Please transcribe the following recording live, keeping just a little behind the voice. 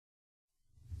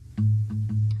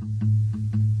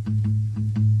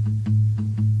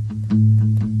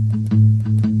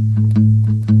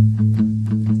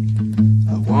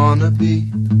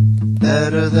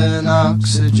louder than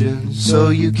oxygen, so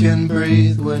you can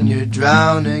breathe when you're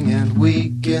drowning and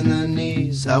weak in the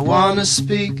knees. I wanna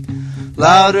speak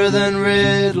louder than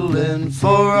Ritalin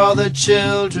for all the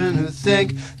children who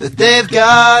think that they've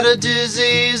got a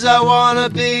disease. I wanna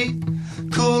be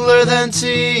cooler than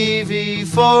TV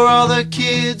for all the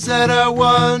kids that are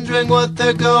wondering what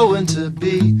they're going to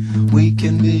be. We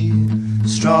can be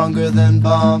stronger than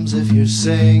bombs if you're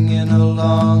singing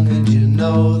along and you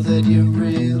know that you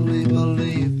really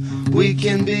believe. We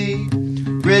can be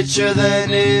richer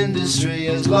than industry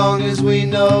as long as we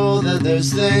know that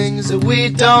there's things that we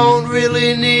don't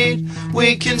really need.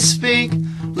 We can speak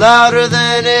louder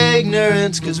than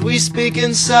ignorance, 'cause we speak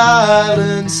in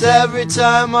silence every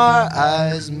time our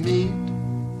eyes meet.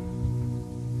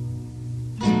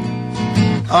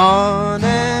 On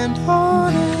and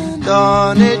on and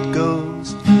on it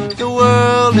goes, the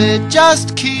world it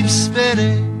just keeps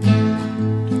spinning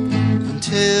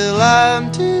until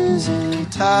I'm dizzy,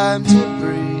 time to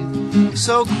breathe.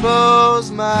 So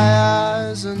close my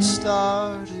eyes and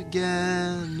start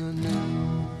again anew.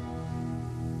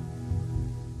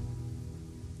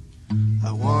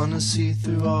 I wanna see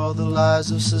through all the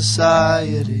lies of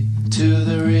society to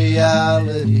the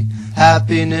reality.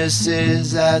 Happiness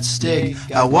is at stake.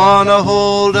 I wanna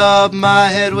hold up my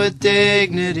head with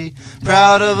dignity,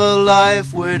 proud of a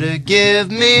life where to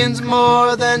give means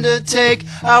more than to take.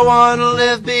 I wanna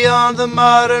live beyond the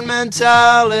modern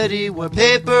mentality where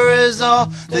paper is all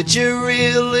that you're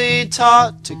really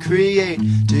taught to create.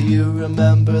 Do you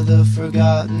remember the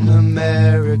forgotten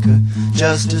America?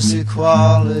 Justice,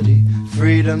 equality,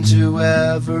 freedom to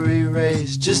every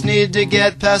race. Just need to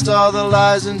get past all the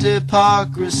lies and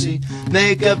hypocrisy,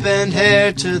 makeup and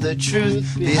hair to the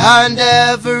truth behind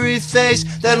every face.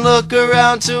 Then look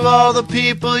around to all the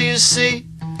people you see.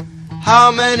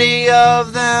 How many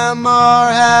of them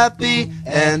are happy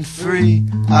and free?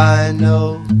 I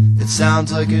know it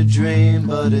sounds like a dream,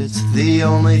 but it's the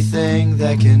only thing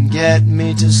that can get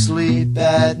me to sleep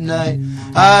at night.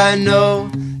 I know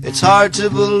it's hard to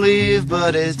believe,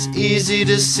 but it's easy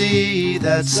to see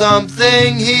that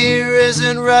something here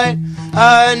isn't right.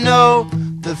 I know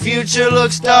the future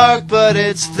looks dark, but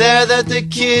it's there that the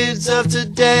kids of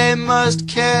today must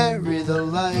carry the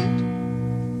light.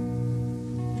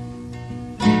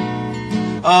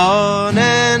 On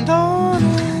and on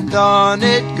and on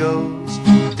it goes,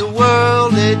 the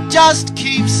world it just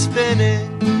keeps spinning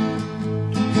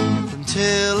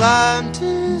until I'm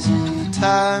dizzy,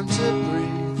 time to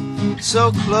breathe.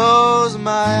 So close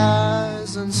my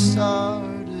eyes and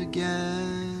start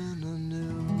again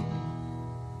anew.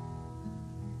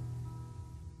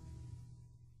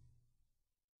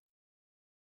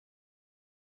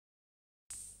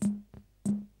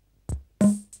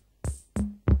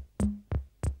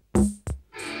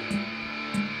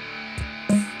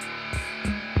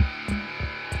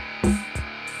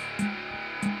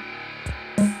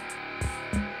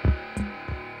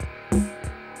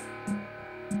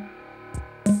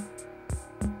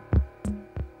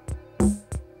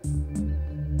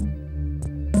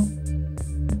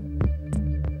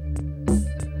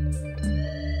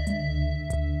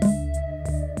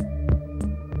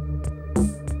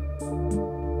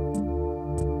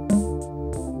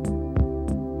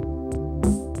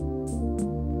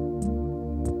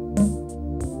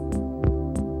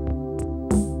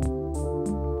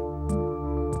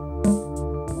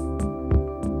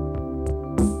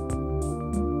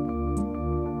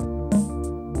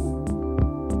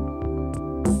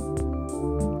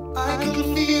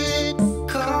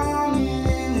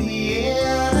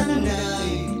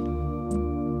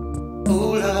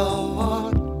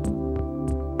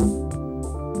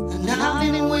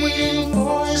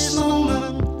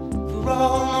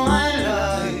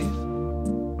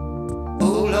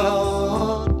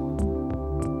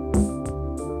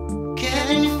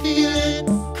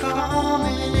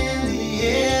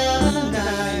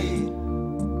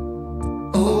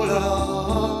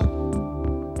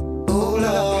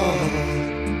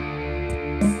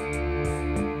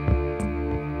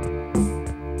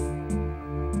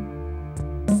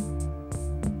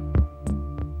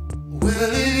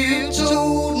 Well, if you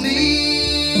told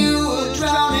me you were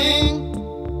drowning,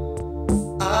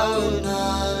 I would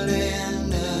not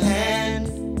lend a hand.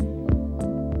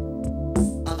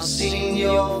 I've seen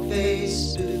your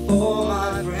face before,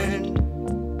 my friend,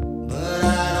 but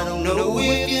I don't know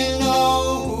if you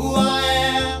know who I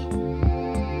am.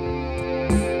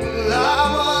 Well, I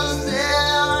was there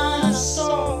and I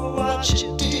saw what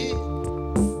you did.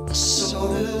 I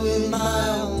saw it with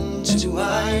my own two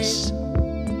eyes.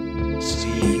 So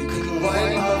you couldn't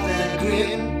wipe off that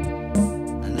grin.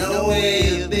 I know where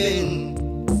you've been.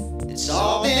 It's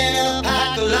all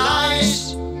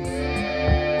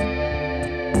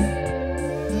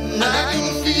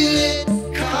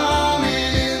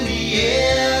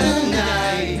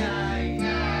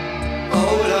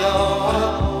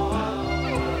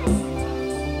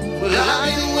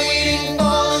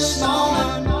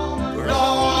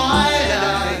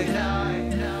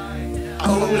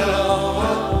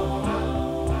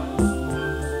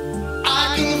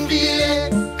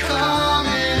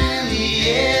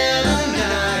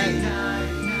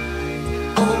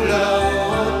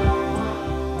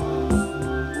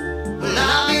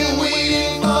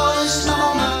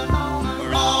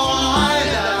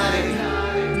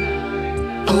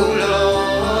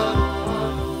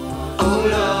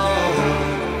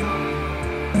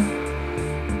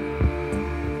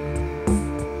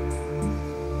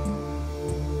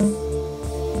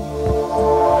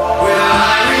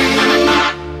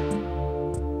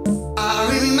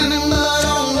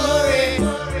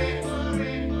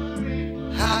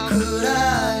could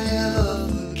I ever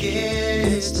forget?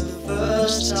 It's the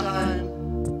first time,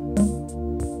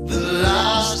 the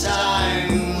last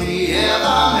time we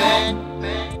ever met.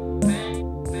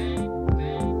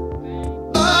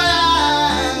 But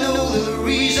I know the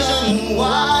reason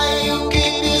why.